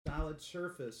solid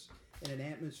surface in an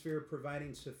atmosphere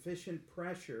providing sufficient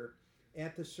pressure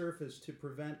at the surface to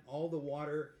prevent all the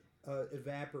water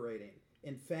evaporating.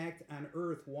 In fact, on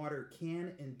Earth, water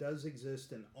can and does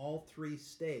exist in all three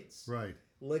states. Right.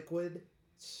 Liquid,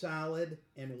 solid,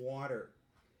 and water,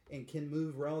 and can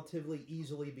move relatively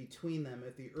easily between them.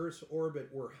 If the Earth's orbit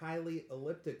were highly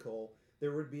elliptical,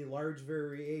 there would be large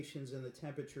variations in the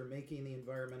temperature, making the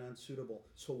environment unsuitable.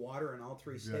 So water in all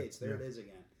three states. There it is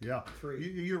again. Yeah.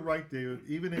 Three. You're right, David.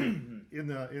 Even in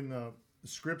the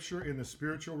scripture, in the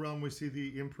spiritual realm, we see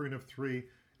the imprint of three.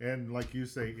 And like you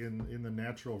say, in the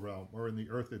natural realm or in the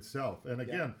earth itself. And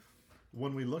again,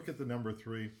 when we look at the number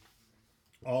three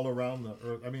all around the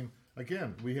earth, I mean,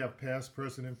 again, we have past,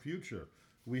 present, and future.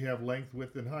 We have length,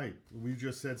 width, and height. We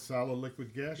just said solid,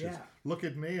 liquid, gaseous. Yeah. Look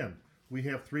at man. We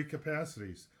have three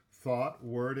capacities: thought,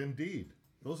 word, and deed.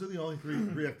 Those are the only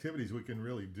three activities we can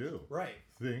really do. Right.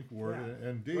 Think, word,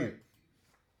 and deed. Right.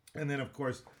 And then, of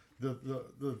course,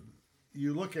 the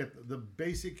you look at the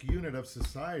basic unit of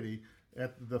society.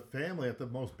 At the family, at the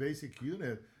most basic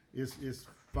unit, is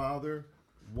father,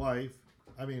 wife,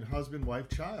 husband, wife,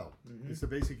 child. Mm-hmm. It's the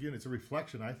basic unit. It's a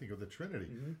reflection, I think, of the Trinity.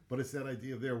 Mm-hmm. But it's that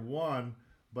idea of they're one,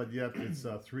 but yet it's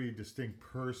three distinct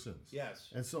persons. Yes.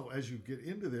 And so as you get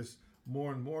into this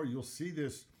more and more, you'll see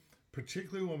this,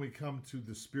 particularly when we come to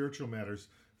the spiritual matters.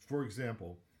 For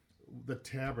example, the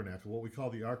tabernacle, what we call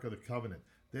the Ark of the Covenant,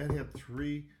 that had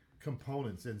three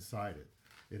components inside it.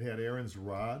 It had Aaron's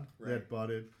rod that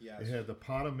budded. Yes. It had the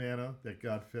pot of manna that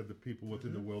God fed the people with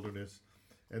in the wilderness.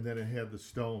 And then it had the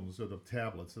stones or the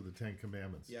tablets of the Ten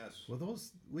Commandments. Yes. Well,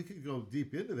 those, we could go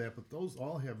deep into that, but those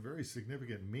all have very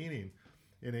significant meaning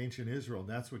in ancient Israel. And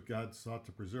that's what God sought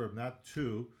to preserve. Not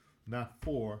two, not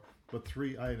four, but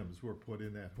three items were put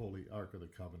in that holy Ark of the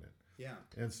Covenant. Yeah.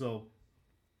 And so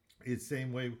it's the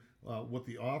same way with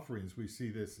the offerings. We see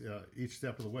this each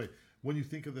step of the way. When you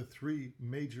think of the three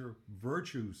major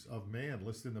virtues of man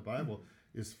listed in the Bible,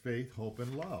 is faith, hope,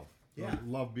 and love. Yeah.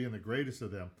 Love being the greatest of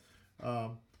them.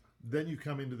 Then you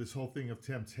come into this whole thing of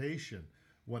temptation.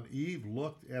 When Eve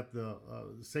looked at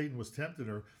Satan was tempting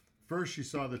her, first she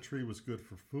saw the tree was good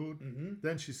for food. Mm-hmm.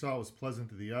 Then she saw it was pleasant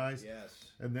to the eyes. Yes.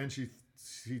 And then she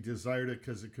desired it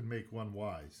because it could make one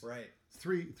wise. Right.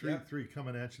 Three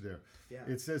coming at you there. Yeah.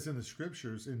 It says in the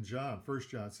scriptures, in John, 1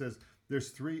 John, it says there's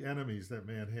three enemies that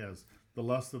man has: the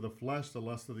lust of the flesh, the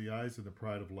lust of the eyes, and the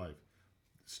pride of life.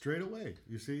 Straight away,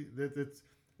 you see that's.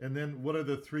 And then what are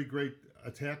the three great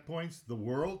attack points? The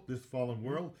world, this fallen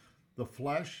world, the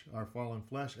flesh, our fallen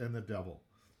flesh, and the devil.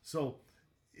 So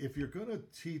if you're going to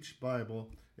teach Bible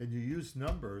and you use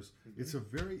numbers, it's a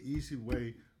very easy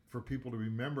way for people to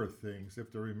remember things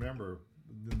if they remember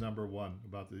the number one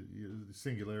about the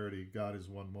singularity, God is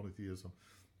one, monotheism.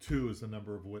 2 is the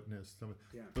number of witness.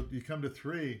 But you come to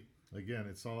 3, again,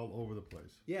 it's all over the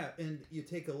place. Yeah, and you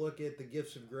take a look at the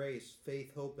gifts of grace,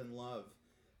 faith, hope, and love.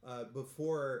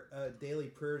 Before, daily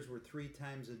prayers were 3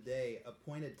 times a day.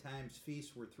 Appointed times,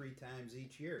 feasts were 3 times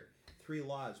each year. 3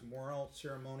 laws, moral,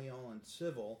 ceremonial, and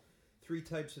civil. 3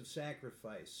 types of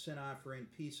sacrifice, sin offering,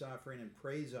 peace offering, and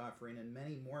praise offering, and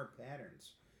many more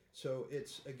patterns. So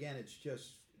it's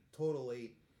just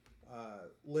totally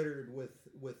littered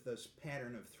with this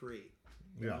pattern of 3.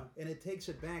 You know? And it takes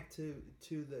it back to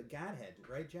the Godhead,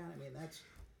 right, John? I mean,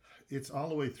 it's all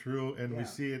the way through, and we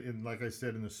see it in, like I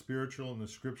said, in the spiritual and the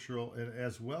scriptural, and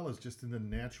as well as just in the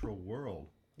natural world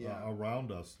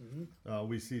around us. Mm-hmm.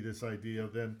 We see this idea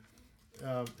then,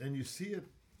 and you see it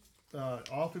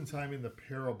oftentimes in the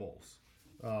parables,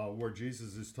 where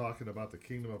Jesus is talking about the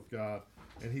kingdom of God,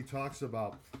 and he talks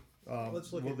about.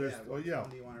 Let's look at that. What do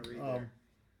you want to read there?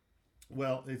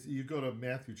 Well, you go to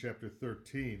Matthew chapter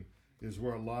 13 is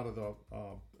where a lot of the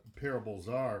parables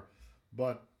are,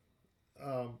 but.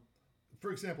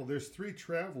 For example, there's 3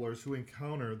 travelers who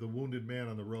encounter the wounded man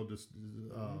on the road to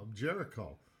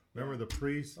Jericho. Remember the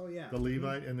priest, the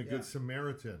Levite, and the Good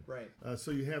Samaritan. Right.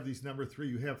 So you have these number 3.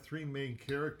 You have 3 main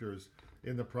characters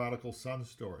in the prodigal son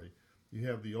story. You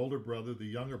have the older brother, the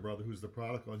younger brother, who's the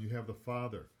prodigal, and you have the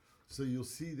father. So you'll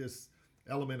see this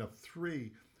element of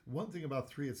 3. One thing about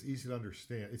 3, it's easy to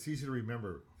understand. It's easy to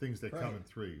remember things that come in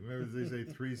 3. Remember they say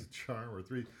 3 is a charm, or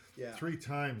 3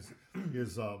 times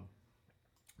is...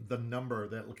 the number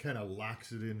that kind of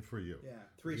locks it in for you. Yeah,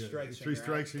 3 strikes. 3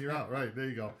 strikes and you're out. Right, there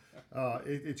you go.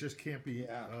 It just can't be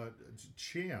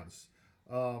chance.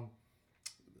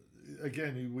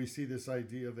 Again, we see this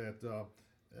idea that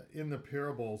in the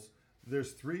parables,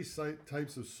 there's 3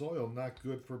 types of soil not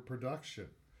good for production.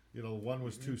 You know, one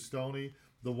was too stony.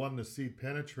 The one the seed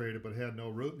penetrated but had no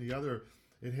root, and the other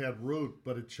it had root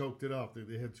but it choked it up.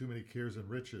 They had too many cares and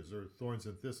riches, or thorns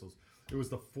and thistles. It was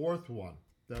the 4th one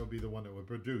That would be the one that would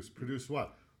produce. Produce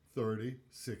what? 30,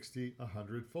 60,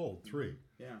 100 fold. Three.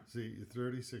 Yeah. See,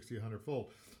 30, 60, 100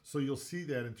 fold. So you'll see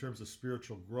that in terms of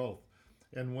spiritual growth.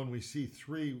 And when we see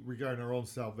three regarding our own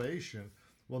salvation,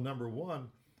 well, number one,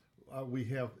 we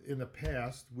have in the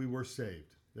past, we were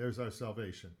saved. There's our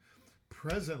salvation.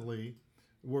 Presently,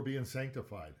 we're being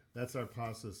sanctified. That's our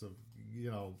process of,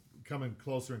 coming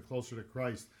closer and closer to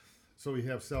Christ. So we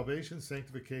have salvation,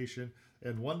 sanctification,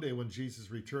 and one day when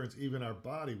Jesus returns, even our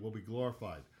body will be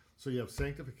glorified. So you have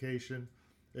sanctification,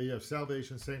 you have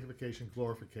salvation, sanctification,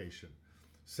 glorification.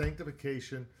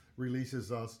 Sanctification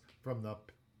releases us from the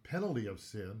penalty of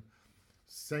sin.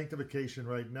 Sanctification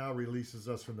right now releases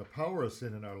us from the power of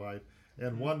sin in our life.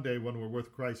 And one day when we're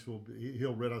with Christ,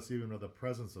 he'll rid us even of the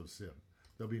presence of sin.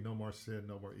 There'll be no more sin,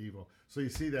 no more evil. So you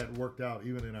see that worked out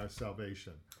even in our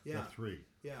salvation. Yeah. The three.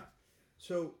 Yeah.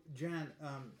 So, John,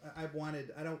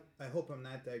 I hope I'm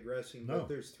not digressing, No. but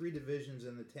there's three divisions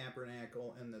in the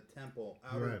tabernacle and the temple: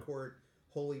 outer Right. court,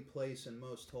 holy place, and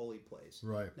most holy place.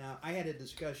 Right. Now, I had a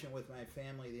discussion with my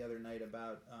family the other night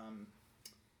about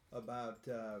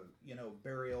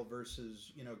burial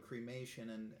versus cremation,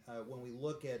 and when we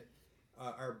look at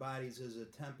our bodies as a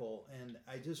temple, and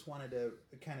I just wanted to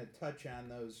kind of touch on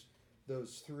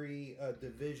those three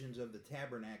divisions of the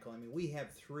tabernacle. I mean, we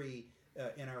have three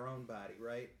in our own body,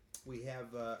 right? We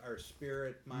have our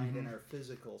spirit, mind, and our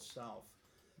physical self.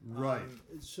 Right.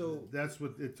 So that's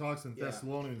what it talks in Yeah.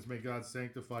 Thessalonians. May God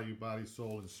sanctify you, body,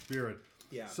 soul, and spirit.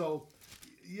 yeah, So,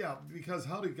 yeah, because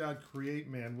how did God create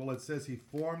man? Well, it says he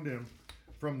formed him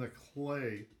from the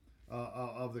clay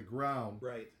of the ground.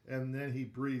 right, And then he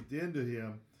breathed into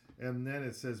him. And then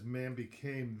it says man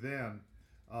became then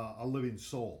a living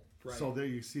soul. Right. So there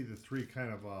you see the three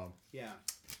kind of yeah,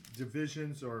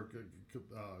 divisions or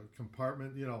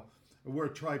compartment. We're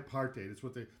tripartite. It's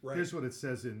what they. Right. Here's what it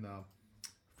says in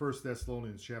 1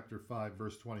 Thessalonians chapter 5,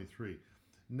 verse 23.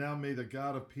 Now may the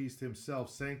God of peace himself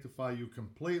sanctify you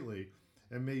completely,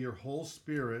 and may your whole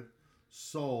spirit,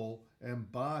 soul,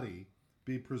 and body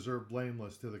be preserved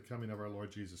blameless to the coming of our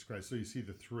Lord Jesus Christ. So you see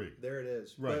the three. there it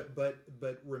is. Right. But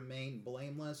remain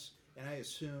blameless, and I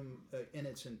assume in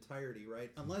its entirety,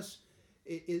 right? Unless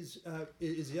is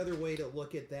the other way to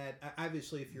look at that.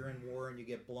 Obviously, if you're in war and you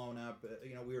get blown up,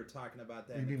 we were talking about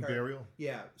that. You in the mean car. burial?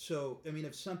 Yeah. So I mean,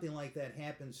 if something like that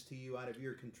happens to you out of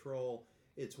your control,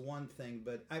 it's one thing.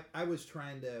 But I was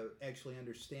trying to actually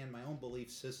understand my own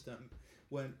belief system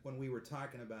when we were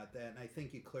talking about that, and I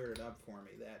think you cleared it up for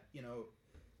me. That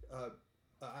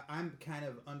I'm kind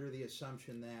of under the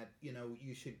assumption that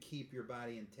you should keep your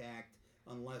body intact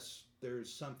unless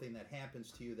there's something that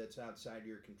happens to you that's outside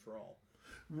your control.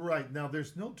 Right. Now,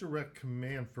 there's no direct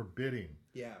command forbidding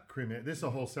Yeah. cremation. This is a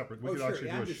whole separate. We could sure. actually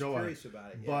Yeah, do I'm a just show on it. curious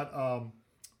about it. Yeah.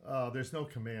 But there's no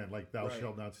command like thou Right.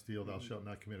 shalt not steal, thou shalt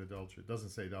not commit adultery. It doesn't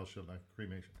say thou shalt not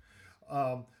cremation.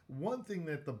 One thing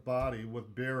that the body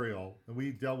with burial, and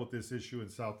we dealt with this issue in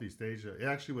Southeast Asia,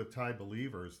 actually with Thai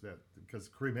believers, that because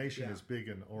cremation Yeah. is big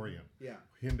in Orient, Yeah.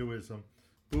 Hinduism,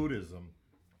 Buddhism,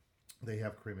 they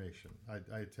have cremation.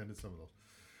 I attended some of those.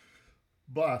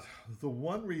 But the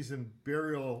one reason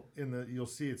burial you'll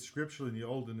see it scripturally in the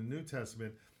Old and the New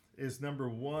Testament is number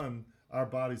one, our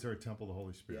bodies are a temple of the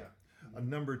Holy Spirit. Yeah.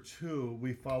 Number two,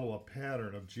 we follow a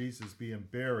pattern of Jesus being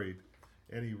buried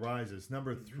and he rises.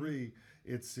 Number three,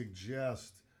 it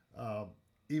suggests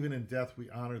even in death we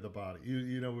honor the body.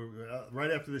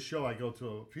 Right after the show, I go to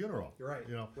a funeral. Right.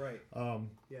 Right.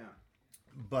 Yeah.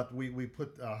 But we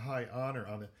put a high honor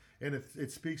on it, and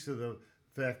it speaks to the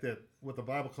fact that what the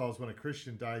Bible calls when a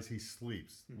Christian dies, he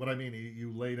sleeps. What I mean,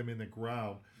 you laid him in the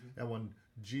ground, and when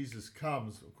Jesus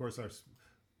comes, of course,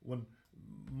 when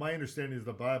my understanding of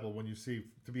the Bible, when you see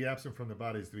to be absent from the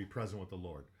body is to be present with the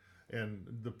Lord, and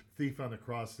the thief on the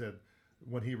cross said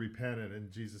when he repented, and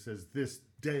Jesus says, "This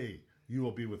day you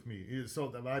will be with me."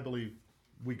 So I believe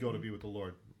we go to be with the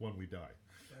Lord when we die,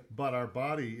 but our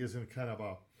body isn't kind of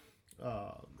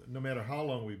no matter how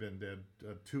long we've been dead,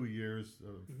 2 years,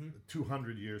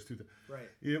 200 years, Right.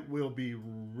 it will be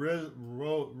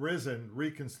risen,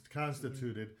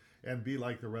 reconstituted, and be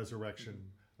like the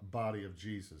resurrection body of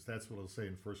Jesus. That's what it'll say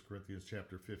in 1 Corinthians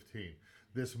chapter 15.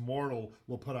 This mortal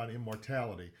will put on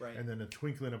immortality, Right. and in the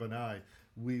twinkling of an eye,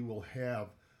 we will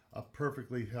have a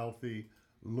perfectly healthy,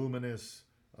 luminous,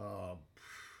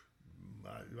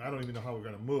 I don't even know how we're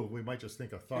going to move. We might just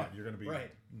think a thought. You're going to be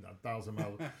Right. 1,000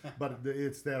 miles. But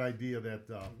it's that idea that,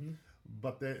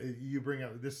 you bring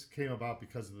up, this came about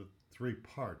because of the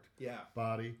three-part Yeah.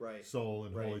 body, Right. soul,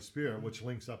 and Right. Holy Spirit, which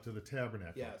links up to the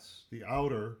tabernacle. Yes. The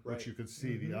outer, Right. which you could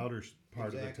see, the outer part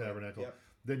of the Exactly. tabernacle. Yep.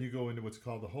 Then you go into what's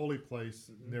called the holy place.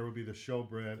 And there would be the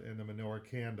showbread and the menorah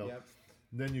candle. Yep.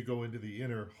 Then you go into the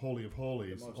inner Holy of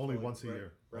Holies only once a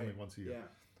year. Right. Only once a year. Yeah.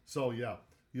 So, yeah,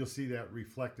 you'll see that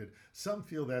reflected. Some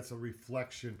feel that's a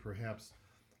reflection, perhaps,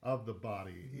 of the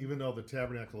body, even though the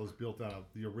tabernacle is built out of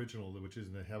the original, which is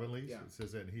in the heavenlies. Yeah. It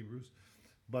says that in Hebrews.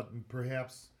 But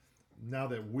perhaps now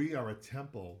that we are a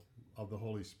temple of the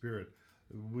Holy Spirit,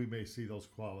 we may see those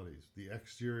qualities. The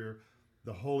exterior,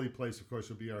 the holy place, of course,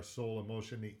 will be our soul,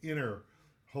 emotion. The inner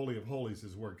Holy of Holies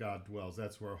is where God dwells.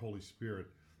 That's where our Holy Spirit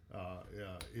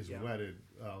is wedded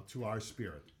to our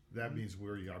spirit. That means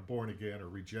we are born again or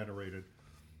regenerated.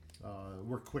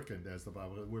 We're quickened, as the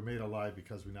Bible. We're made alive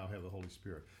because we now have the Holy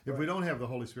Spirit. If we don't have the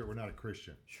Holy Spirit, we're not a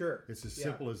Christian. Sure. It's as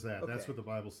simple as that. Okay. That's what the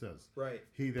Bible says. Right.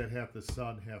 He that hath the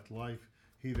Son hath life.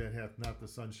 He that hath not the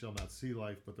Son shall not see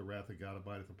life, but the wrath of God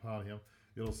abideth upon him.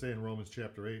 It'll say in Romans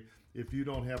chapter 8, if you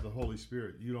don't have the Holy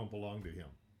Spirit, you don't belong to him.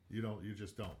 You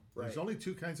just don't. Right. There's only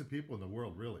two kinds of people in the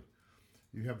world, really.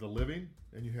 You have the living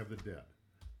and you have the dead.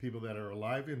 People that are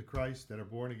alive in Christ, that are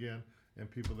born again, and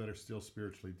people that are still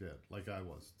spiritually dead, like I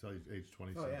was, until age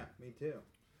 27. Oh, yeah, me too.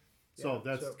 So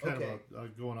that's kind okay.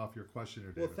 of going off your question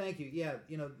there, David. Well, thank you. Yeah,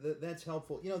 that's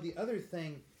helpful. The other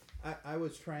thing I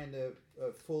was trying to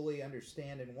fully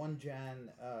understand in 1 John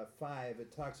 5,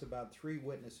 it talks about 3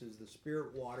 witnesses, the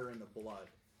Spirit, water, and the blood.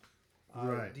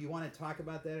 Right. Do you want to talk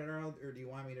about that, Harold, or do you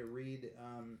want me to read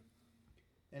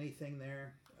anything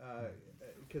there?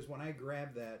 Because when I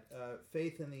grabbed that,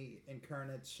 faith in the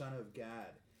incarnate Son of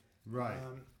God. Right.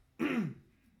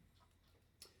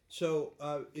 So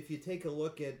if you take a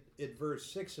look at verse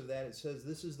 6 of that, it says,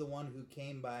 this is the one who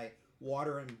came by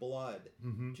water and blood,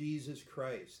 Jesus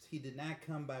Christ. He did not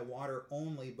come by water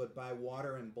only, but by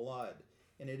water and blood.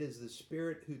 And it is the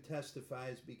Spirit who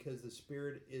testifies, because the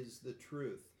Spirit is the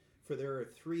truth. For there are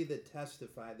 3 that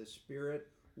testify, the Spirit,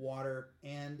 water,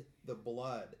 and the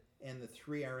blood. And the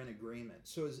 3 are in agreement.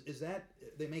 So is that,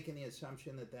 they making the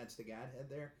assumption that that's the Godhead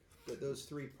there? That those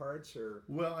 3 parts are...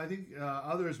 Well, I think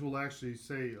others will actually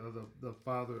say the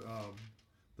Father,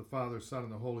 Son,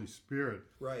 and the Holy Spirit.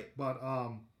 Right. But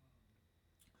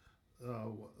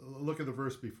look at the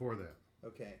verse before that.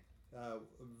 Okay.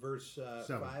 Verse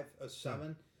 7.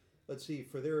 7. Let's see.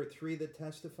 For there are 3 that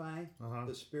testify,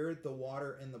 the Spirit, the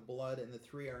water, and the blood, and the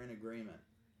 3 are in agreement.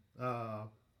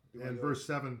 And verse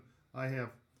 7, I have,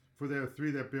 for there are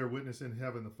 3 that bear witness in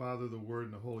heaven, the Father, the Word,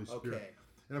 and the Holy Spirit. Okay.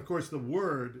 And of course, the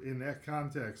Word in that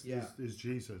context Yeah. is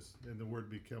Jesus, and the Word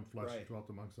became flesh and Right. dwelt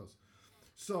amongst us.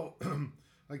 So,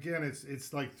 again,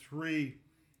 it's like 3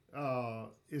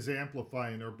 is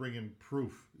amplifying or bringing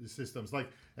proof systems.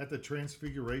 Like at the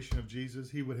transfiguration of Jesus,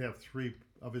 he would have 3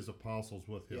 of his apostles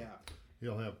with him. Yeah.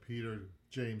 He'll have Peter,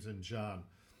 James, and John.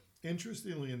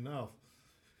 Interestingly enough,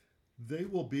 they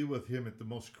will be with him at the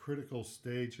most critical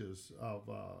stages of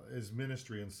his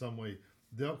ministry in some way.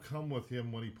 They'll come with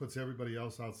him when he puts everybody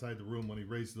else outside the room, when he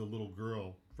raises the little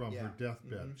girl from her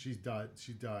deathbed. She died.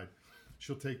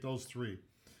 She'll take those 3.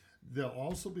 They'll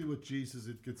also be with Jesus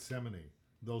at Gethsemane,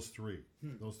 those 3.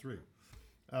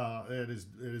 At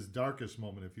his darkest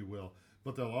moment, if you will.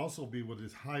 But they'll also be with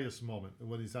his highest moment,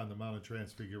 when he's on the Mount of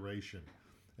Transfiguration.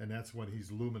 And that's when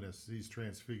he's luminous, he's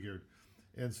transfigured.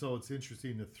 And so it's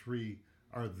interesting the 3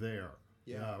 are there,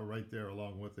 right there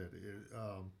along with it.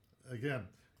 Again,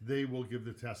 they will give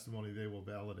the testimony, they will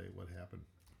validate what happened.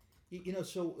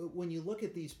 So when you look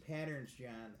at these patterns,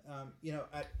 John,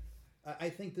 I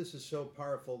think this is so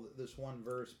powerful, this one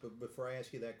verse, but before I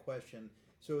ask you that question,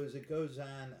 so as it goes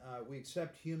on, we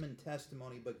accept human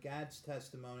testimony, but God's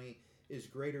testimony is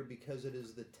greater because it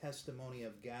is the testimony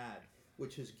of God,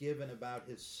 which is given about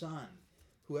his Son.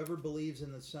 Whoever believes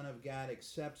in the Son of God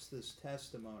accepts this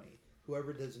testimony.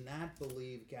 Whoever does not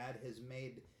believe, God has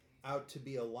made out to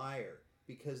be a liar,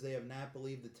 because they have not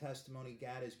believed the testimony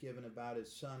God has given about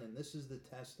his Son. And this is the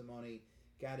testimony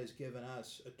God has given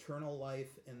us, eternal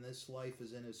life, and this life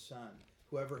is in his Son.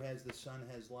 Whoever has the Son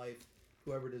has life.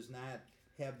 Whoever does not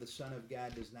have the Son of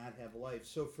God does not have life.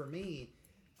 So for me,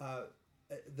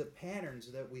 the patterns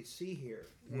that we see here,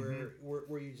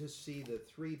 where you just see the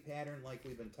 3 pattern like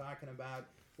we've been talking about,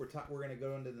 we're going to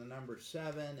go into the number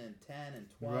 7 and 10 and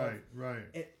 12.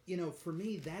 Right. For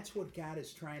me, that's what God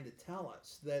is trying to tell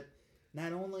us, that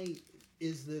not only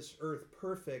is this earth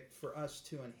perfect for us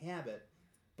to inhabit,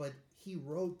 but he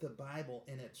wrote the Bible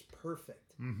and it's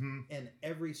perfect in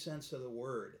every sense of the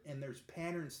word. And there's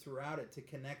patterns throughout it to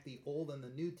connect the Old and the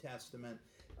New Testament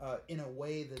in a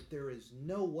way that there is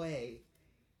no way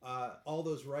all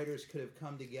those writers could have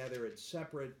come together at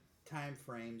separate time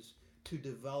frames to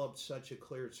develop such a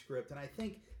clear script. And I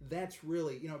think that's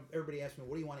really, everybody asks me,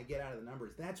 what do you want to get out of the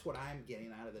numbers? That's what I'm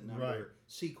getting out of the number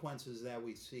sequences that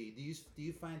we see. Do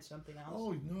you find something else?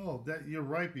 Oh, no, that you're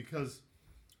right, because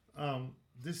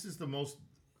This is the most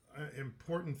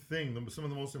important thing. Some of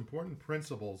the most important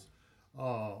principles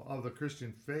of the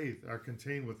Christian faith are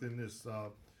contained within this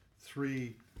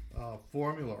three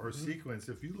formula or sequence.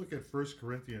 If you look at 1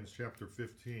 Corinthians chapter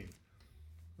 15,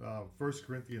 1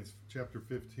 Corinthians chapter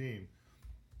 15,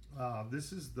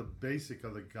 this is the basic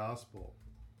of the gospel.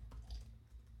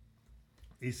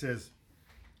 He says,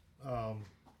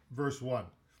 verse 1,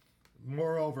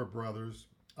 moreover, brothers,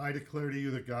 I declare to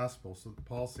you the gospel. So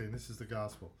Paul's saying this is the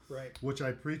gospel. Right. Which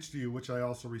I preached to you, which I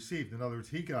also received. In other words,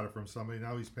 he got it from somebody,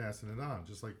 now he's passing it on,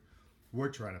 just like we're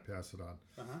trying to pass it on.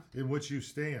 In which you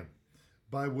stand,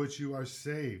 by which you are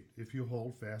saved, if you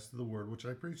hold fast to the word which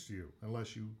I preached to you,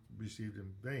 unless you received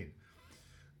in vain.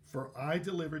 For I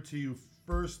delivered to you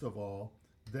first of all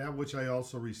that which I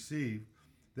also received,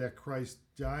 that Christ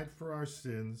died for our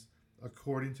sins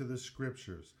according to the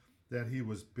scriptures, that he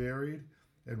was buried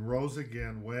and rose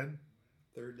again when?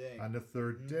 Third day. On the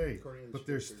third day. But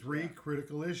there's three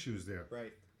critical issues there.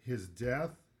 Right. His death,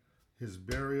 his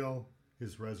burial,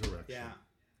 his resurrection. Yeah.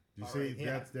 You see,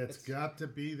 that's got to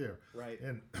be there. Right.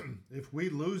 And if we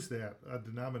lose that, a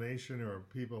denomination or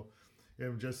people,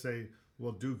 and just say,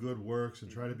 well, do good works and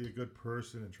try to be a good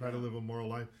person and try to live a moral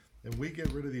life, and we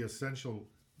get rid of the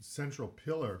central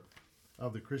pillar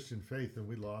of the Christian faith, and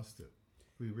we lost it.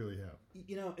 We really have.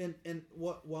 You know, and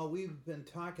while we've been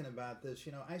talking about this,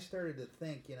 you know, I started to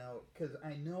think, you know, because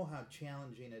I know how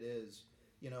challenging it is,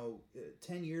 you know,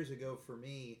 10 years ago for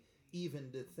me,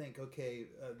 even to think, okay,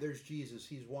 there's Jesus,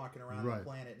 he's walking around the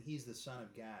planet, and he's the Son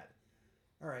of God.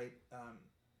 All right,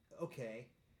 okay,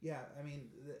 yeah, I mean,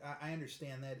 I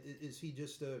understand that. Is he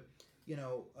just a, you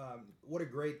know, what a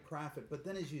great prophet? But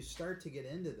then as you start to get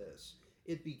into this,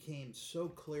 it became so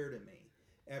clear to me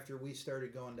after we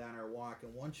started going down our walk,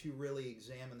 and once you really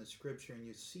examine the scripture and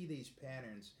you see these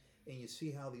patterns and you see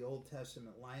how the Old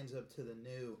Testament lines up to the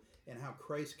New and how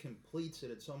Christ completes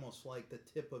it, it's almost like the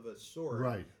tip of a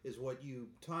sword is what you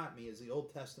taught me. Is the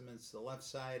Old Testament's the left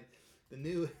side, the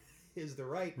New is the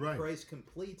right. Christ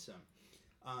completes them,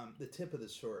 the tip of the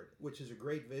sword, which is a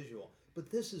great visual. But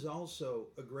this is also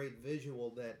a great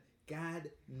visual that God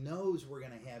knows we're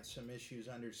going to have some issues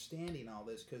understanding all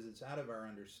this because it's out of our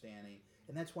understanding.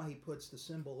 And that's why he puts the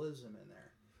symbolism in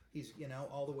there. He's, you know,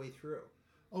 all the way through.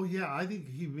 Oh, yeah. I think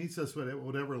he meets us at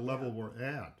whatever level we're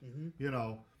at. You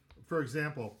know, for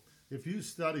example, if you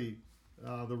study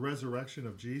the resurrection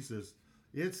of Jesus,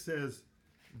 it says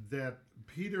that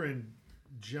Peter and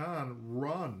John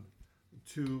run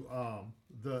to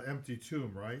the empty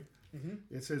tomb, right?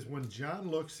 It says when John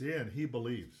looks in, he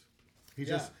believes.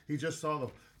 He just saw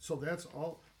them. So that's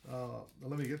all.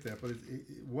 Let me get that. But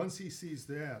once he sees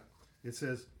that, it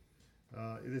says,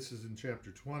 this is in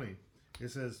chapter 20, it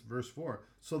says, verse 4,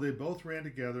 so they both ran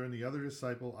together, and the other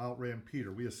disciple outran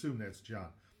Peter. We assume that's John.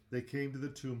 They came to the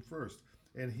tomb first,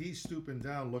 and he, stooping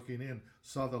down, looking in,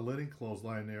 saw the linen clothes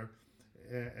lying there,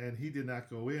 and he did not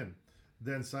go in.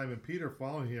 Then Simon Peter,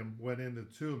 following him, went in the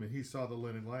tomb, and he saw the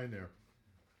linen lying there.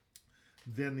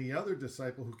 Then the other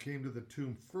disciple who came to the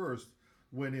tomb first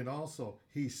went in also.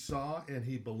 He saw and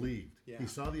he believed. He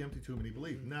saw the empty tomb and he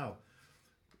believed. Now,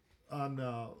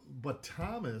 but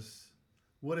Thomas,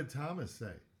 what did Thomas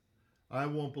say? I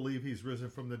won't believe he's risen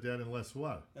from the dead unless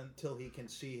what? Until he can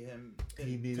see him.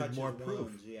 He needed more proof.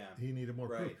 Wounds, He needed more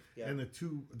proof. Yeah. And the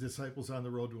two disciples on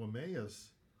the road to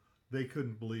Emmaus, they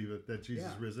couldn't believe it that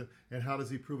Jesus risen. And how does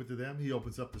he prove it to them? He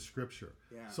opens up the scripture.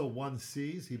 So one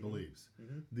sees, he believes.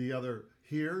 The other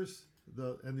hears,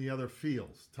 and the other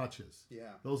feels, touches.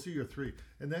 Those are your three.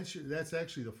 And that's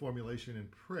actually the formulation in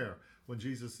prayer when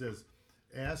Jesus says,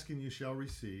 ask and you shall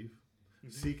receive,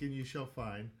 seek and you shall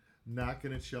find, knock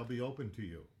and it shall be open to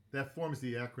you. That forms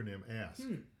the acronym ASK,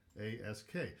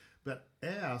 A-S-K. But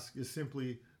ask is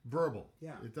simply verbal.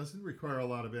 It doesn't require a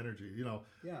lot of energy, you know.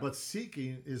 But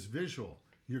seeking is visual.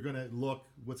 You're going to look,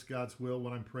 what's God's will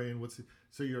when I'm praying?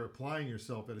 So you're applying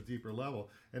yourself at a deeper level.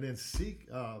 And then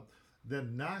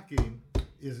then knocking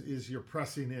is you're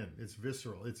pressing in. It's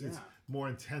visceral. It's more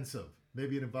intensive.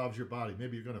 Maybe it involves your body.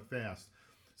 Maybe you're going to fast.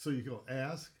 So you go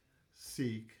ask,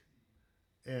 seek,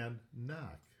 and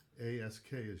knock.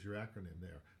 ASK is your acronym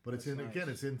there. But it's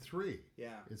it's in three.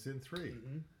 It's in three.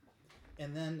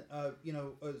 And then,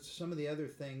 some of the other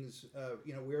things,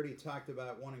 we already talked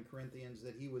about 1 in Corinthians,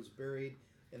 that he was buried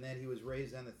and that he was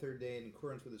raised on the third day in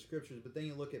accordance with the scriptures. But then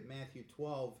you look at Matthew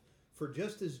 12, for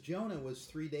just as Jonah was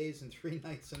 3 days and 3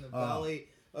 nights in the belly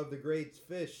of the great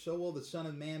fish, so will the Son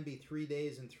of Man be 3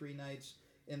 days and 3 nights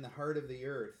in the heart of the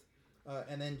earth.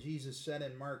 And then Jesus said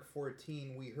in Mark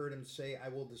 14, we heard him say, I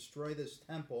will destroy this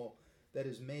temple, that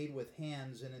is made with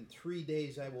hands, and in 3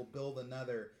 days I will build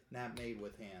another not made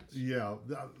with hands. Yeah,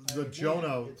 the I mean,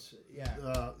 Jonah, man, it's,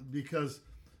 because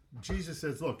Jesus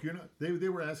says, look, you're not. They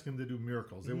were asking him to do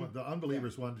miracles. They want the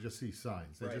unbelievers wanted to just see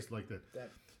signs. They Right. just like that.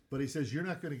 that But he says, you're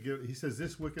not going to give. He says,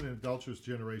 this wicked and adulterous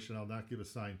generation, I'll not give a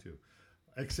sign to,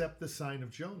 except the sign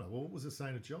of Jonah. Well, what was the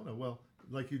sign of Jonah? Well,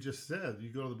 like you just said, you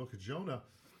go to the book of Jonah.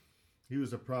 He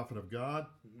was a prophet of God.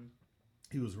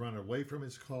 He was running away from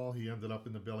his call. He ended up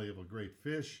in the belly of a great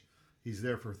fish. He's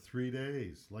there for 3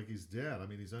 days, like he's dead. I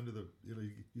mean, he's under the.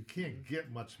 You can't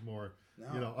get much more.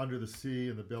 No. Under the sea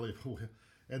in the belly of a whale.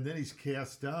 And then he's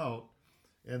cast out,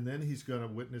 and then he's going to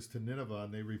witness to Nineveh,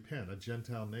 and they repent, a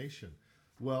Gentile nation.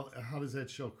 Well, how does that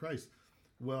show Christ?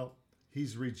 Well,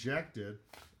 he's rejected.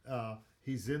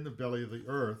 He's in the belly of the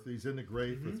earth. He's in the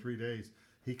grave for 3 days.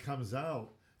 He comes out,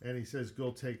 and he says,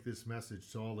 go take this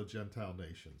message to all the Gentile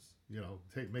nations.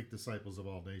 Make disciples of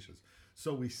all nations.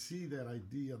 So we see that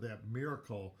idea, that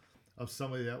miracle of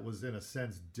somebody that was in a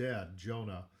sense dead,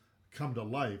 Jonah, come to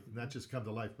life, not just come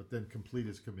to life, but then complete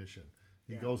his commission.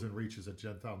 He goes and reaches a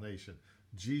Gentile nation.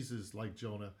 Jesus, like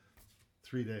Jonah,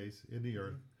 3 days in the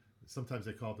earth. Sometimes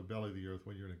they call it the belly of the earth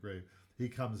when you're in a grave. He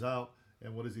comes out,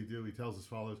 and what does he do? He tells his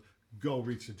followers, go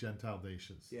reach the Gentile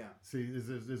nations. Yeah. See,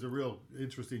 there's a real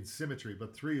interesting symmetry,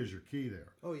 but 3 is your key there.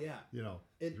 Oh, yeah.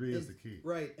 3 is the key.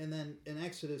 Right. And then in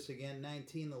Exodus again,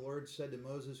 19, the Lord said to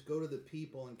Moses, go to the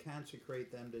people and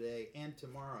consecrate them today and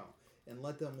tomorrow, and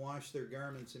let them wash their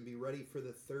garments and be ready for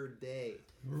the 3rd day.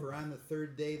 For on the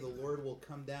 3rd day the Lord will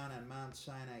come down on Mount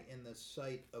Sinai in the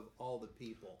sight of all the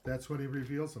people. That's when he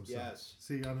reveals himself. Yes.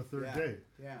 See, on the 3rd day.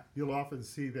 Yeah. You'll often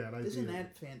see that idea. Isn't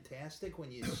that fantastic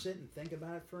when you sit and think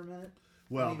about it for a minute?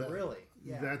 Well, I mean, really.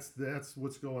 Yeah. That's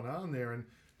what's going on there. And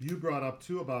you brought up,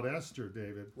 too, about Esther,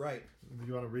 David. Right.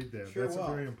 You want to read that? Sure. That's a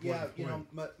very important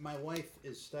point. My wife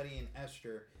is studying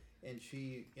Esther, and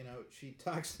she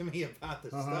talks to me about the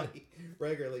study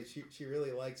regularly. She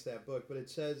really likes that book. But it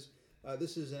says,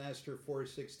 this is in Esther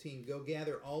 4:16, go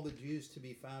gather all the Jews to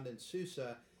be found in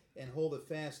Susa and hold a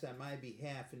fast on my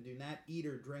behalf, and do not eat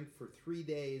or drink for 3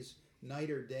 days, night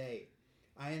or day.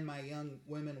 I and my young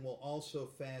women will also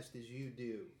fast as you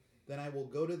do. Then I will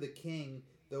go to the king,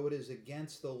 though it is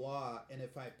against the law, and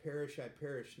if I perish, I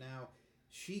perish. Now,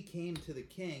 she came to the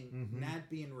king, not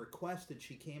being requested.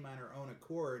 She came on her own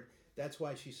accord. That's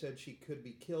why she said she could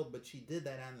be killed, but she did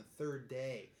that on the 3rd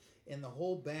day. And the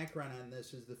whole background on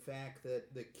this is the fact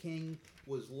that the king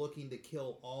was looking to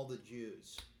kill all the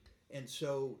Jews. And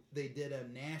so they did a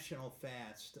national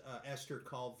fast. Esther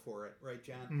called for it, right,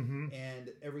 John?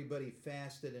 And everybody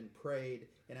fasted and prayed.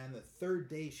 And on the 3rd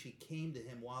day, she came to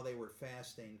him while they were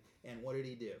fasting. And what did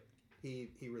he do? He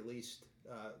released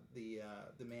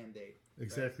the mandate.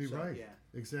 Exactly right. Yeah.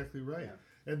 Exactly right.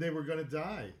 Yeah. And they were going to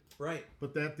die. Right.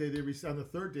 But that day, on the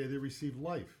 3rd day, they received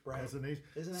life as a nation.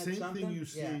 Isn't that Same something? thing you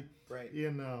see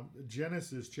in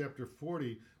Genesis chapter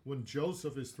 40 when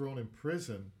Joseph is thrown in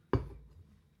prison.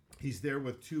 He's there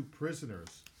with 2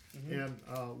 prisoners. And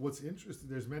what's interesting,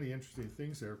 there's many interesting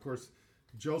things there. Of course,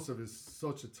 Joseph is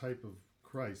such a type of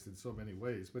Christ in so many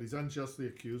ways, but he's unjustly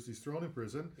accused. He's thrown in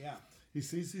prison. Yeah. He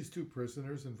sees these 2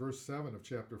 prisoners in verse 7 of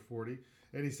chapter 40,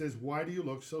 and he says, why do you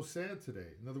look so sad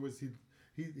today? In other words,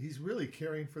 he's really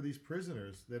caring for these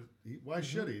prisoners. Why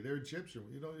should he? They're Egyptian.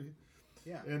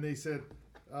 Yeah. And they said,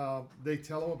 they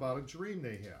tell him about a dream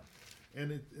they have.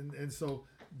 And so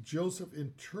Joseph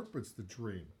interprets the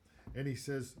dream. And he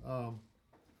says,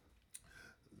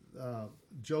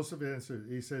 Joseph answered,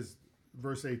 he says,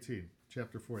 verse 18,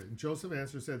 chapter 40. And Joseph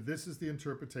answered, said, this is the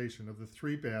interpretation of the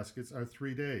 3 baskets are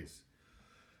 3 days.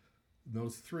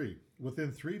 Notice 3.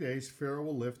 Within 3 days, Pharaoh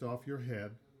will lift off your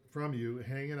head from you,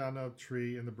 hang it on a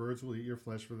tree, and the birds will eat your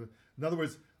flesh. In other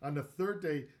words, on the 3rd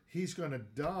day, he's going to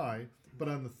die, but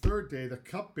on the 3rd day, the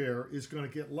cupbearer is going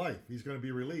to get life. He's going to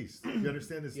be released. You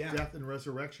understand this death and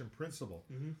resurrection principle?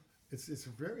 It's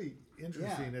very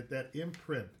interesting that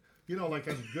imprint. Like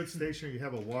on a good stationer, you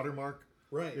have a watermark.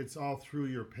 Right. It's all through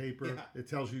your paper. Yeah. It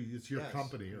tells you it's your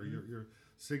company or your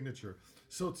signature.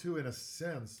 So too, in a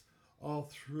sense, all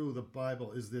through the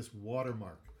Bible is this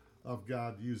watermark of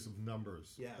God's use of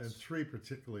numbers. Yes. And 3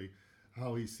 particularly,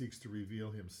 how he seeks to reveal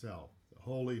himself.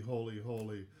 Holy, holy,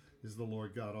 holy is the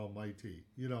Lord God Almighty.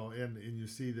 And you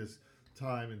see this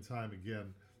time and time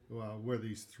again where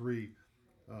these 3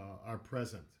 are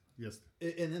present. Yes.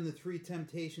 And then the 3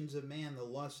 temptations of man, the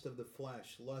lust of the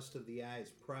flesh, lust of the eyes,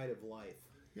 pride of life.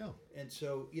 Yeah. And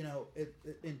so,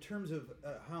 in terms of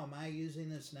how am I using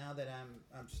this now that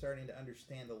I'm starting to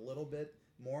understand a little bit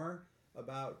more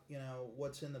about,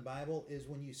 what's in the Bible, is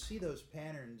when you see those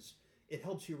patterns, it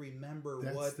helps you remember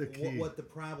what the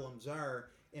problems are,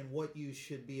 and what you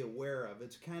should be aware of.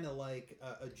 It's kind of like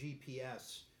a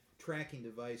GPS tracking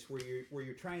device where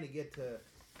you're trying to get to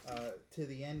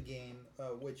the end game,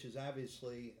 which is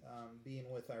obviously being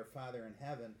with our Father in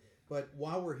heaven. But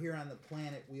while we're here on the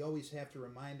planet, we always have to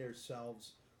remind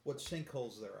ourselves what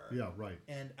sinkholes there are. Yeah, right.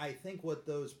 And I think what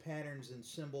those patterns and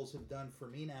symbols have done for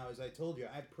me now is, I told you,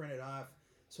 I printed off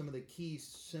some of the key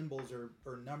symbols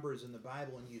or numbers in the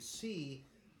Bible, and you see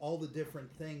all the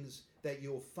different things that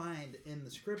you'll find in the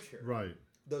Scripture. Right.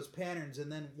 Those patterns,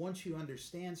 and then once you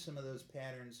understand some of those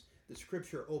patterns, the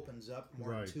Scripture opens up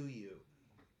more to you.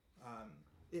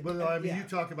 But I mean, you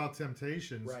talk about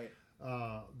temptations right.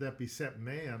 That beset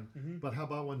man, but how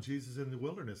about when Jesus in the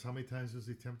wilderness? How many times was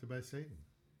he tempted by Satan?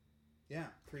 Yeah,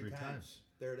 three times.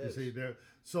 There it is. You see there.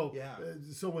 So,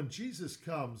 so when Jesus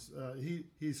comes,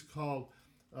 he's called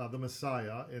the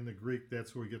Messiah. In the Greek,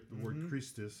 that's where we get the word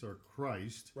Christus or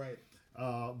Christ. Right.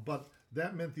 But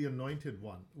that meant the anointed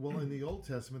one. Well, in the Old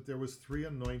Testament, there was 3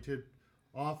 anointed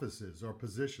offices or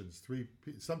positions.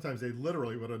 Sometimes they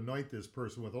literally would anoint this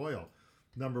person with oil.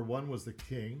 Number 1 was the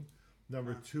king.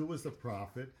 Number 2 was the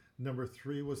prophet. Number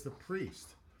 3 was the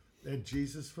priest. And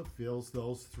Jesus fulfills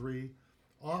those 3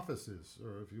 offices,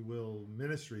 or if you will,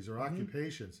 ministries or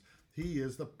occupations. He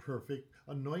is the perfect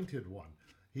anointed one.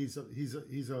 He's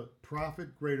a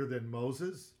prophet greater than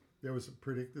Moses. There was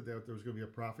predicted that there was going to be a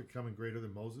prophet coming greater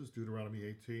than Moses, Deuteronomy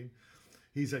 18.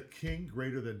 He's a king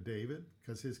greater than David,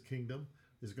 because his kingdom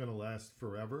is going to last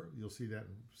forever. You'll see that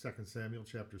in 2 Samuel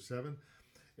chapter 7.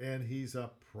 And he's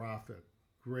a prophet,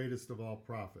 greatest of all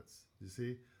prophets. You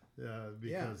see?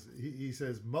 Because he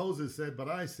says, Moses said, but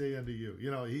I say unto you.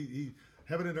 You know, he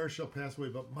heaven and earth shall pass away,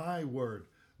 but my word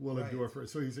will endure forever.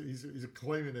 So he's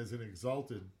claiming as an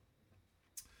exalted,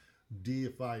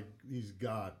 deified, he's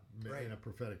God in a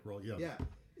prophetic role. Yeah. Yeah.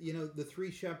 You know, the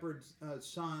 3 shepherds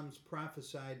psalms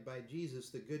prophesied by Jesus,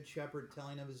 the good shepherd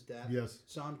telling of his death. Yes.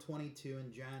 Psalm 22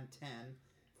 and John 10,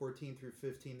 14 through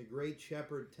 15. The great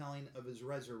shepherd telling of his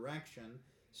resurrection.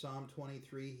 Psalm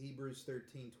 23, Hebrews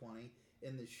 13, 20.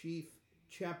 And the chief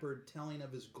shepherd telling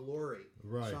of his glory.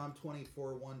 Right. Psalm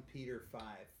 24, 1 Peter 5,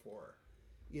 4.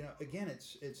 You know, again,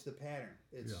 it's the pattern.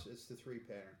 It's the 3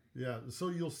 pattern. Yeah. So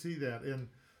you'll see that. And,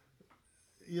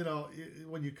 you know,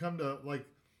 when you come to, like,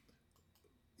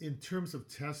 in terms of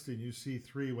testing, you see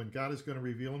 3. When God is going to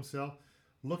reveal himself,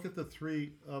 look at the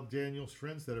 3 of Daniel's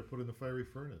friends that are put in the fiery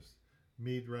furnace.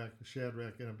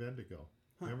 Shadrach, and Abednego.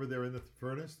 Remember, they're in the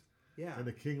furnace? Yeah. And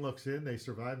the king looks in, they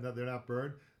survive, they're not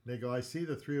burned. And they go, I see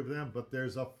the 3 of them, but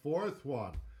there's a 4th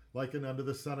one, likened unto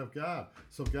the Son of God.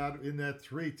 So God, in that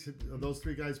those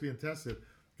 3 guys being tested,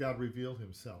 God revealed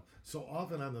himself. So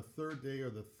often on the 3rd day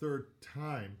or the 3rd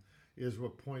time is a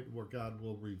point where God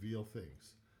will reveal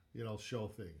things, you know, show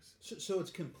things. So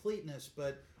it's completeness,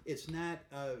 but it's not,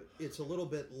 it's a little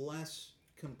bit less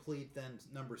complete than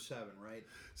number 7, right?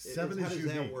 7 is how does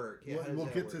unique. that work? Yeah, we'll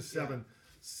get to 7. Yeah.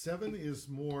 7 is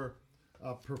more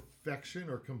perfection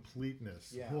or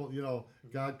completeness. Yeah. You know,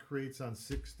 God creates on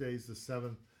 6 days. The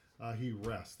 7th, he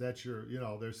rests. That's your, you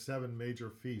know, there's 7 major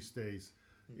feast days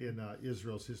in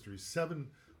Israel's history. 7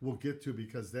 we'll get to,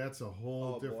 because that's a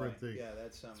whole different thing. Yeah,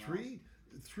 that's something else.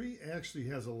 3 actually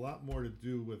has a lot more to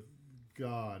do with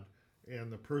God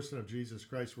and the person of Jesus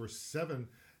Christ, where 7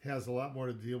 has a lot more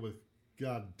to deal with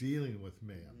God dealing with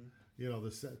man. You know,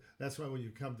 that's why when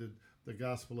you come to the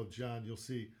Gospel of John, you'll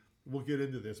see, we'll get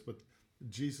into this, but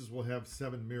Jesus will have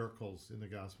 7 miracles in the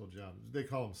Gospel of John. They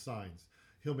call them signs.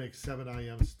 He'll make 7 I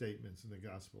am statements in the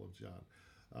Gospel of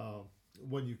John.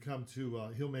 When you come to,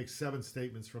 he'll make 7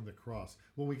 statements from the cross.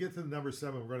 When we get to the number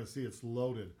 7, we're going to see it's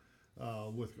loaded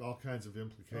with all kinds of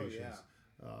implications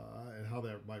and how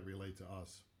that might relate to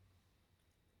us.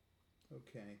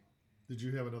 Okay. Did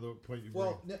you have another point you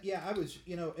Well, yeah, I was,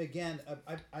 you know, again,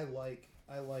 I like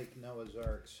Noah's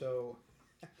Ark. So,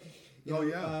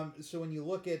 so when you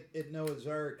look at Noah's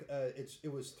Ark,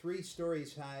 it was 3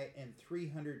 stories high and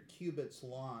 300 cubits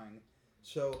long.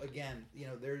 So again, you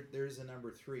know, there's the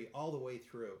number 3 all the way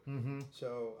through.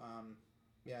 So,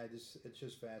 it's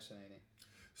just fascinating.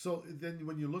 So then,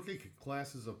 when you look at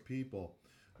classes of people,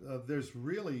 there's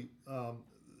really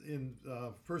in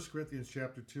 1 Corinthians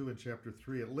chapter 2 and chapter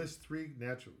 3, it lists 3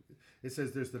 natural. It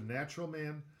says there's the natural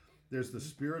man, there's the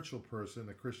spiritual person,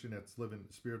 the Christian that's living in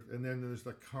the spirit, and then there's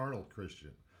the carnal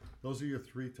Christian. Those are your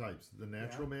 3 types. The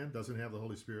natural man doesn't have the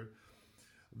Holy Spirit.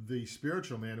 The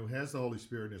spiritual man who has the Holy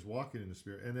Spirit and is walking in the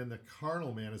Spirit. And then the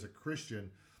carnal man is a Christian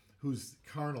whose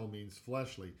carnal means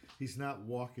fleshly. He's not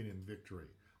walking in victory.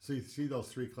 So you see those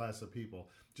 3 classes of people.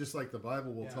 Just like the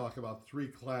Bible will talk about 3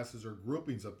 classes or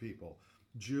groupings of people: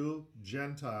 Jew,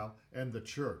 Gentile, and the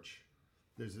church.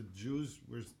 There's the Jews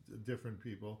were different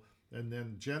people, and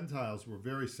then Gentiles were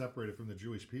very separated from the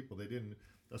Jewish people. They didn't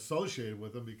associate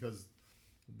with them because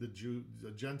the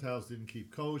Gentiles didn't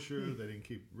keep kosher, they didn't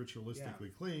keep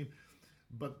ritualistically clean.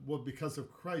 But because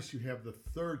of Christ, you have the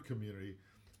third community,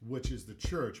 which is the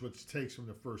church, which takes from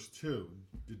the first two,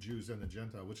 the Jews and the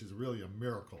Gentile, which is really a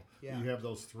miracle. Yeah. You have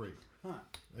those three. Huh.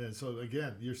 And so,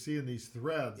 again, you're seeing these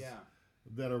threads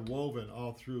that are woven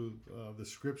all through the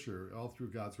Scripture, all through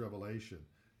God's revelation.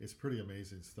 It's pretty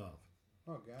amazing stuff.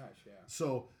 Oh, gosh, yeah.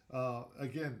 So,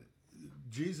 again,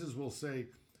 Jesus will say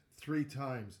 3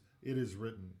 times, "It is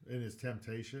written." In his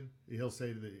temptation, he'll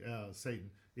say to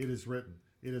Satan, "It is written.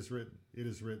 It is written. It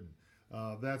is written."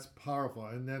 That's powerful.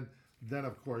 And then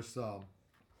of course,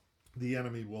 the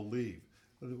enemy will leave.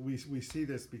 We see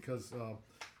this because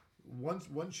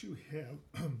once you have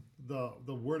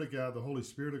the Word of God, the Holy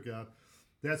Spirit of God,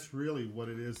 that's really what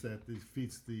it is that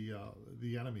defeats the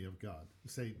enemy of God,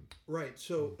 Satan. Right.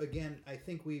 So again, I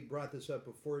think we brought this up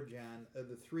before, John.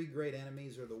 The 3 great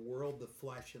enemies are the world, the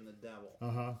flesh, and the devil.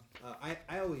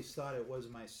 I always thought it was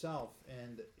myself,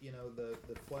 and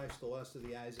the flesh, the lust of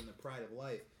the eyes, and the pride of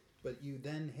life. But you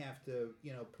then have to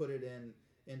put it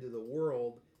into the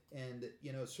world, and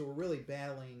so we're really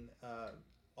battling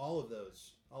all of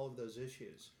those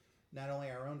issues. Not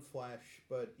only our own flesh,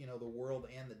 but the world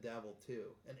and the devil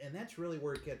too, and that's really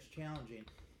where it gets challenging.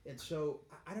 And so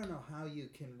I don't know how you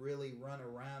can really run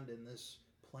around in this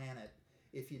planet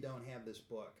if you don't have this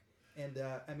book. And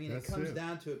I mean, it comes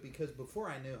down to it, because before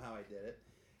I knew how I did it,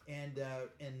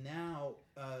 and now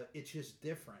it's just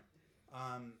different.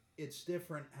 It's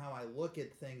different how I look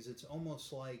at things. It's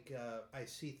almost like I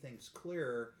see things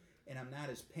clearer. And I'm not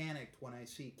as panicked when I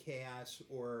see chaos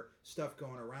or stuff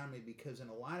going around me, because in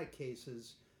a lot of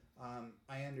cases,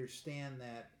 I understand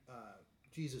that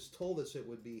Jesus told us it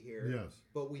would be here, yes,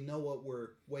 but we know what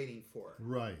we're waiting for,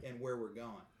 right, and where we're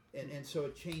going. And so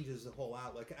it changes the whole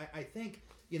outlook. I think,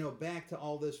 back to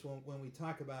all this, when we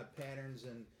talk about patterns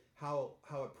and how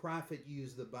a prophet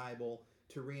used the Bible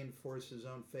to reinforce his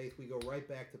own faith, we go right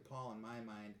back to Paul in my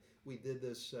mind. We did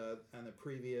this on the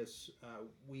previous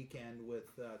weekend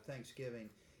with Thanksgiving,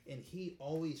 and he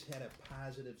always had a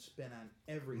positive spin on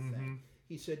everything. Mm-hmm.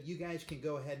 He said, "You guys can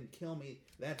go ahead and kill me.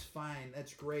 That's fine.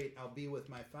 That's great. I'll be with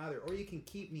my Father. Or you can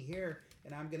keep me here,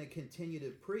 and I'm going to continue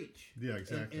to preach." Yeah,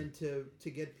 exactly. And to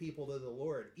get people to the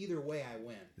Lord. Either way, I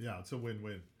win. Yeah, it's a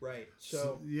win-win. Right.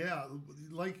 So yeah,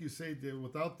 like you say,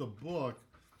 without the book,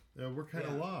 we're kind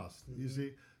of lost. Mm-hmm. You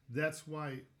see, that's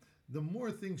why the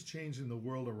more things change in the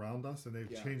world around us, and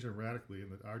they've changed radically in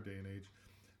our day and age,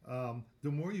 the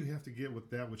more you have to get with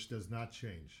that which does not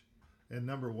change. And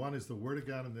number 1 is the Word of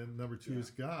God, and then number 2 is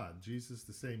God. Jesus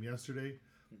the same yesterday,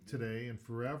 today, and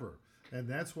forever. And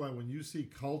that's why when you see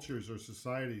cultures or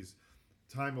societies,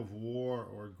 time of war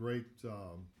or great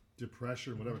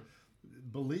depression, whatever,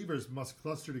 believers must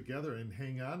cluster together and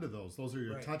hang on to those. Those are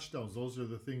your touchstones. Those are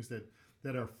the things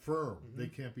that are firm. They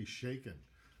can't be shaken.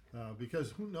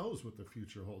 Because who knows what the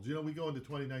future holds? We go into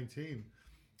 2019.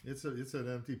 It's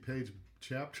an empty page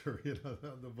chapter,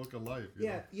 the book of life.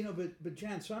 But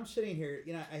John, so I'm sitting here.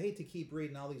 I hate to keep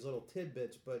reading all these little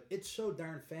tidbits, but it's so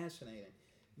darn fascinating.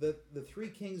 The 3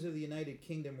 kings of the United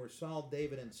Kingdom were Saul,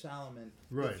 David, and Solomon.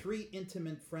 Right. The 3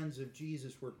 intimate friends of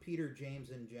Jesus were Peter,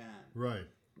 James, and John. Right.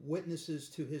 Witnesses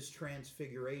to his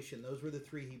transfiguration. Those were the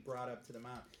 3 he brought up to the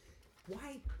mount.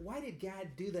 Why did God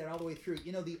do that all the way through?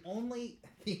 The only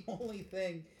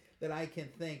thing that I can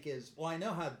think is, well, I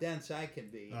know how dense I can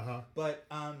be, but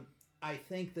I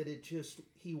think that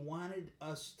he wanted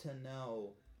us to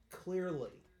know clearly,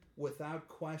 without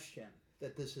question,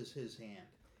 that this is his hand,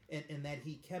 and that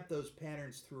he kept those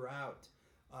patterns throughout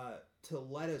to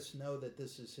let us know that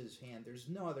this is his hand. There's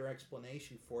no other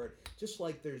explanation for it, just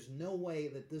like there's no way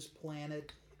that this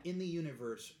planet in the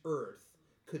universe, Earth,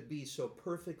 could be so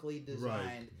perfectly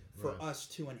designed for us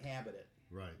to inhabit it.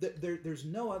 Right. There's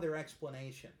no other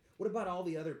explanation. What about all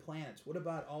the other planets? What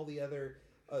about all the other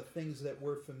things that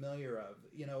we're familiar of?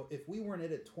 If we weren't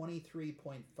at a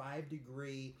 23.5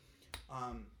 degree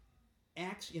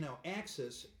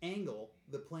axis angle,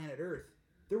 the planet Earth,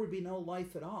 there would be no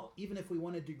life at all, even if we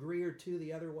went a degree or 2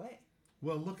 the other way.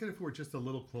 Well, look at if we're just a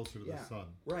little closer to the sun.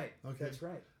 Right. Okay. That's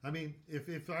right. I mean,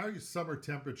 if our summer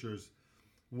temperatures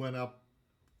went up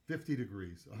 50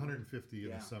 degrees, 150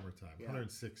 in the summertime,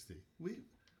 160.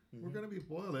 We're going to be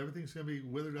boiled. Everything's going to be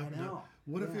withered up. I know.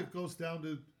 What if it goes down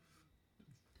to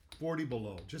 40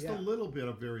 below? Just a little bit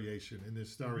of variation in this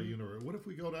starry universe. What if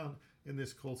we go down in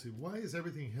this cold sea? Why is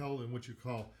everything held in what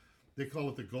they call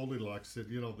it the Goldilocks, that,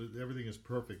 everything is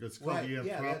perfect. It's called the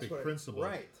anthropic principle.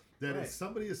 Right. That is,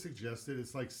 somebody has suggested,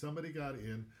 it's like somebody got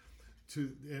in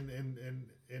to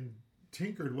and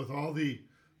tinkered with all the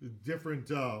different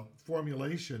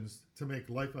formulations to make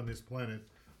life on this planet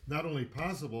not only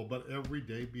possible but every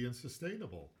day being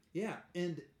sustainable. Yeah,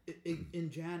 and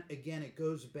in John, again, it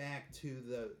goes back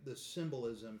to the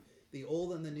symbolism. The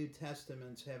Old and the New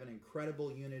Testaments have an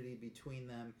incredible unity between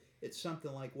them. It's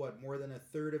something like, what, more than a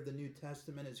third of the New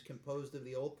Testament is composed of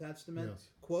the Old Testament Yes.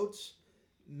 quotes.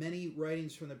 Many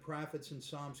writings from the prophets and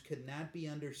Psalms could not be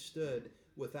understood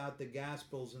without the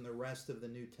Gospels and the rest of the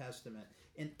New Testament.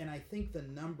 And I think the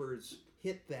numbers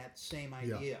hit that same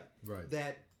idea. Right.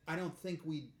 That I don't think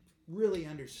we really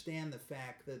understand the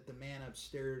fact that the man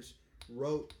upstairs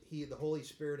wrote, the Holy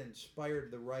Spirit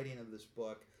inspired the writing of this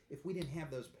book if we didn't have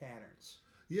those patterns.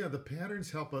 Yeah, the patterns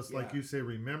help us, like Yeah. you say,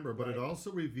 remember, but it Right.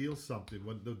 also reveals something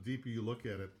when the deeper you look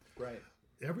at it. Right.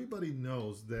 Everybody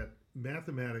knows that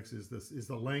mathematics is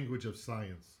the language of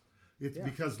science. It's Yeah.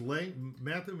 because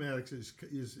mathematics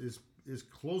is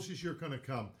close as you're going to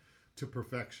come to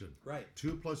perfection. Right.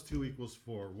 2 + 2 =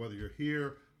 4. Whether you're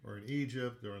here or in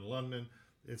Egypt or in London,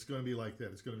 it's going to be like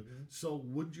that. It's going to be. So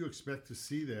wouldn't you expect to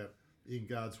see that in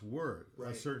God's word, a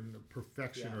Right. certain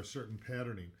perfection Yeah. or certain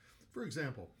patterning? For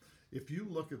example, if you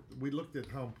we looked at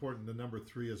how important the number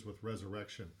 3 is with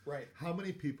resurrection. Right. How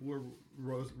many people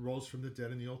rose from the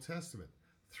dead in the Old Testament?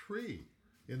 3.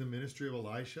 In the ministry of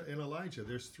Elisha and Elijah,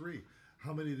 there's 3.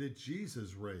 How many did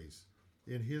Jesus raise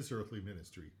in his earthly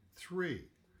ministry? 3.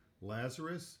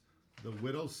 Lazarus, the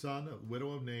widow's son, a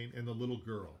widow of Nain, and the little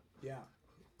girl. Yeah.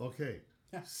 Okay.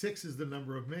 6 is the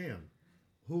number of man.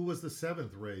 Who was the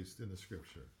 7th raised in the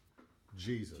scripture?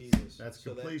 Jesus. Jesus. That's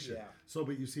So that- completion. yeah. So,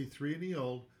 but you see 3 in the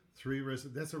old, 3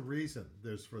 risen. That's a reason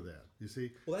there's for that. You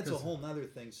see? Well, that's a 'Cause- whole nother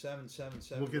thing.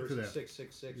 777 We'll get to versus that.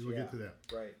 666. We'll yeah. get to that.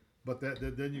 Right. But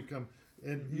then you come,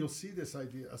 and you'll see this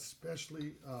idea,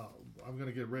 especially, I'm going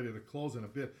to get ready to close in a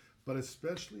bit, but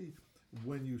especially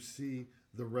when you see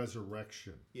the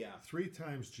resurrection. Yeah. 3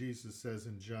 times Jesus says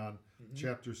in John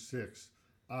chapter 6,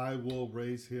 I will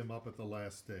raise him up at the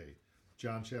last day.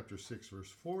 John chapter 6, verse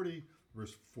 40,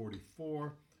 verse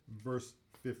 44, verse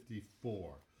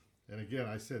 54. And again,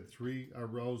 I said 3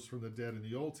 arose from the dead in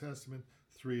the Old Testament,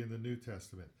 3 in the New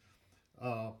Testament.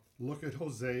 Look at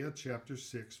Hosea chapter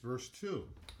 6, verse 2.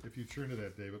 If you turn to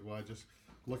that, David, well, I just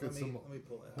look at Let some me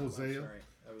pull that up. Hosea I'm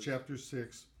sorry. chapter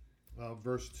 6,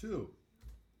 verse 2.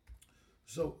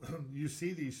 So you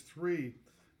see these 3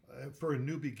 for a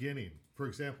new beginning. For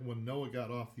example, when Noah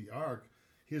got off the ark,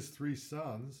 his 3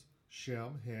 sons,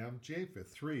 Shem, Ham,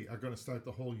 Japheth, 3 are going to start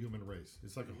the whole human race.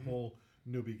 It's like a whole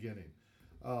new beginning.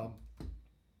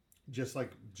 Just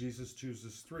like Jesus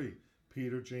chooses 3,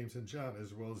 Peter, James, and John,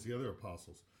 as well as the other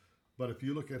apostles. But if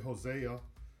you look at Hosea,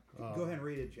 Go ahead and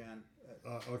read it, John.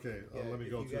 okay, Yeah, let me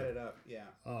if go you to got it. it up.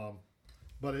 Yeah.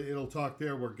 But it'll talk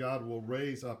there where God will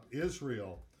raise up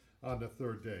Israel on the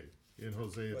 3rd day in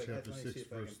Hosea Wait, chapter let me 6, see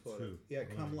if I can verse pull it 2. up. Yeah,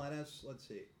 come let us. Let's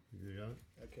see. You got it?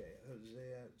 Okay,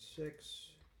 Hosea 6.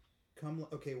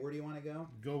 Okay, where do you want to go?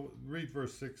 Go read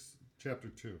verse 6, chapter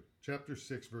 2. Chapter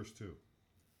 6, verse 2.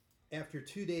 After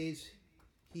 2 days,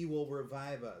 he will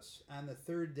revive us. On the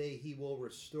 3rd day, he will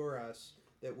restore us,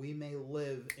 that we may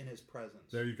live in his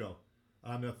presence. There you go.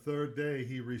 On the 3rd day,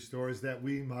 he restores that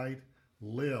we might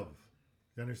live.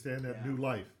 You understand that? Yeah. New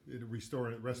life,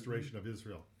 restoration of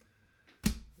Israel.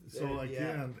 So Yeah.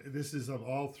 again, this is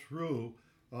all through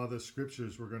the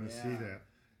scriptures. We're going to see Yeah. that.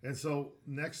 And so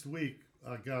next week,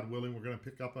 God willing, we're going to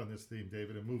pick up on this theme,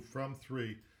 David, and move from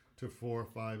 3 to 4,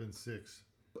 5, and 6.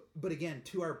 But again,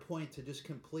 to our point, to just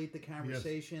complete the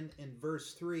conversation, in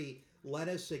verse 3, let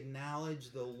us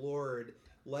acknowledge the Lord.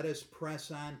 Let us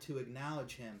press on to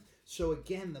acknowledge him. So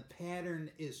again, the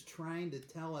pattern is trying to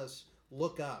tell us,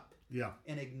 look up Yeah.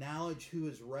 and acknowledge who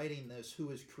is writing this, who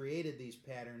has created these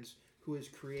patterns, who has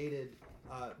created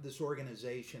this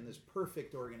organization, this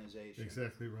perfect organization.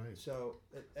 Exactly right. So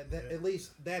at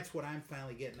least that's what I'm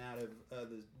finally getting out of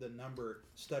the number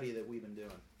study that we've been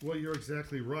doing. Well, you're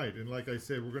exactly right. And like I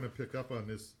say, we're going to pick up on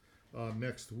this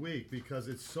next week because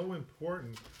it's so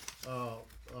important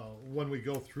when we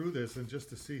go through this and just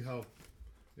to see how,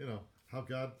 how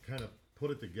God kind of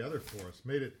put it together for us,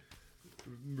 made it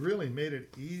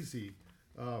easy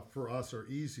for us, or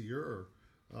easier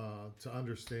to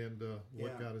understand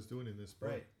what Yeah. God is doing in this book.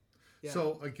 Right. Yeah.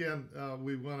 So again,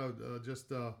 we want to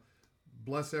just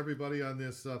bless everybody on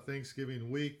this Thanksgiving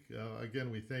week. Again,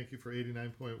 we thank you for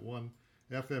 89.1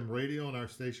 FM radio on our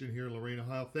station here in Lorain,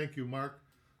 Ohio. Thank you, Mark,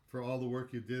 for all the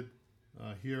work you did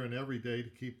here and every day to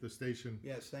keep the station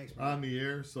Yes, thanks, man. on the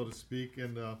air, so to speak.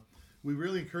 And we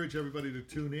really encourage everybody to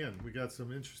tune in. We got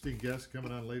some interesting guests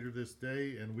coming on later this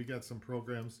day, and we got some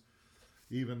programs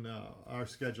even our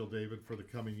schedule, David, for the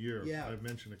coming year. Yeah. I've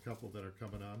mentioned a couple that are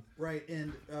coming on. Right,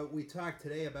 and we talked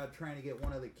today about trying to get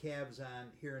one of the Cavs on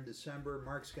here in December.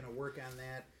 Mark's going to work on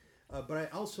that. But I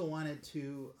also wanted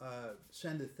to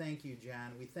send a thank you,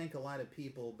 John. We thank a lot of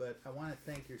people, but I want to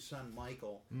thank your son,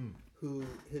 Michael, who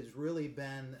has really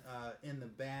been in the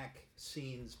back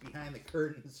scenes, behind the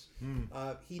curtains.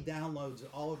 He downloads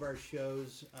all of our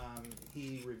shows.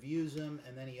 He reviews them,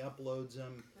 and then he uploads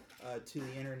them to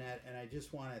the internet. And I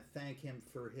just want to thank him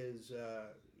for his,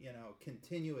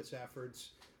 continuous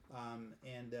efforts.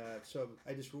 So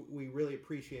we really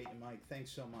appreciate you, Mike. Thanks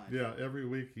so much. Yeah, every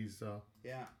week he's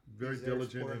very he's there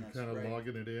diligent and supporting us, kind of right.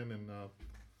 logging it in, and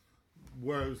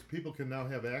whereas people can now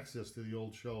have access to the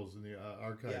old shows and the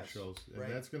archive Yes, shows, and right.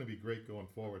 that's going to be great going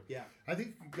forward. Yeah. I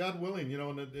think, God willing,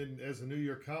 and as the new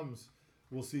year comes,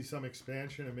 we'll see some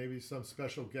expansion and maybe some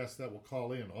special guests that will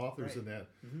call in, authors Right. in that,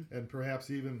 and perhaps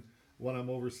even when I'm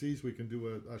overseas, we can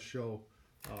do a show.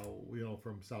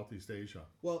 From Southeast Asia.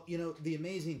 Well, the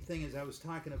amazing thing is I was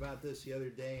talking about this the other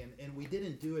day, and we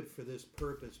didn't do it for this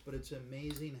purpose, but it's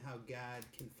amazing how God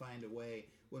can find a way.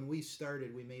 When we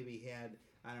started, we maybe had,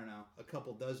 I don't know, a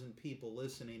couple dozen people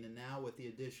listening, and now with the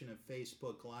addition of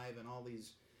Facebook Live and all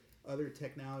these other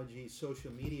technology,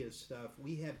 social media stuff,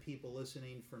 we have people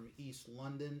listening from East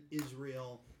London,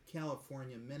 Israel,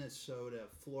 California, Minnesota,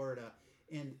 Florida,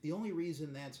 and the only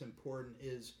reason that's important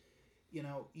is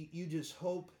you just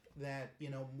hope that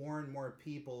more and more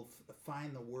people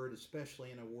find the word,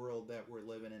 especially in a world that we're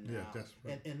living in now. Yeah,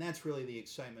 desperately. And that's really the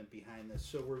excitement behind this.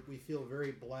 So we feel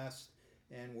very blessed,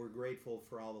 and we're grateful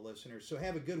for all the listeners. So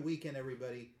have a good weekend,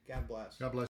 everybody. God bless. God bless.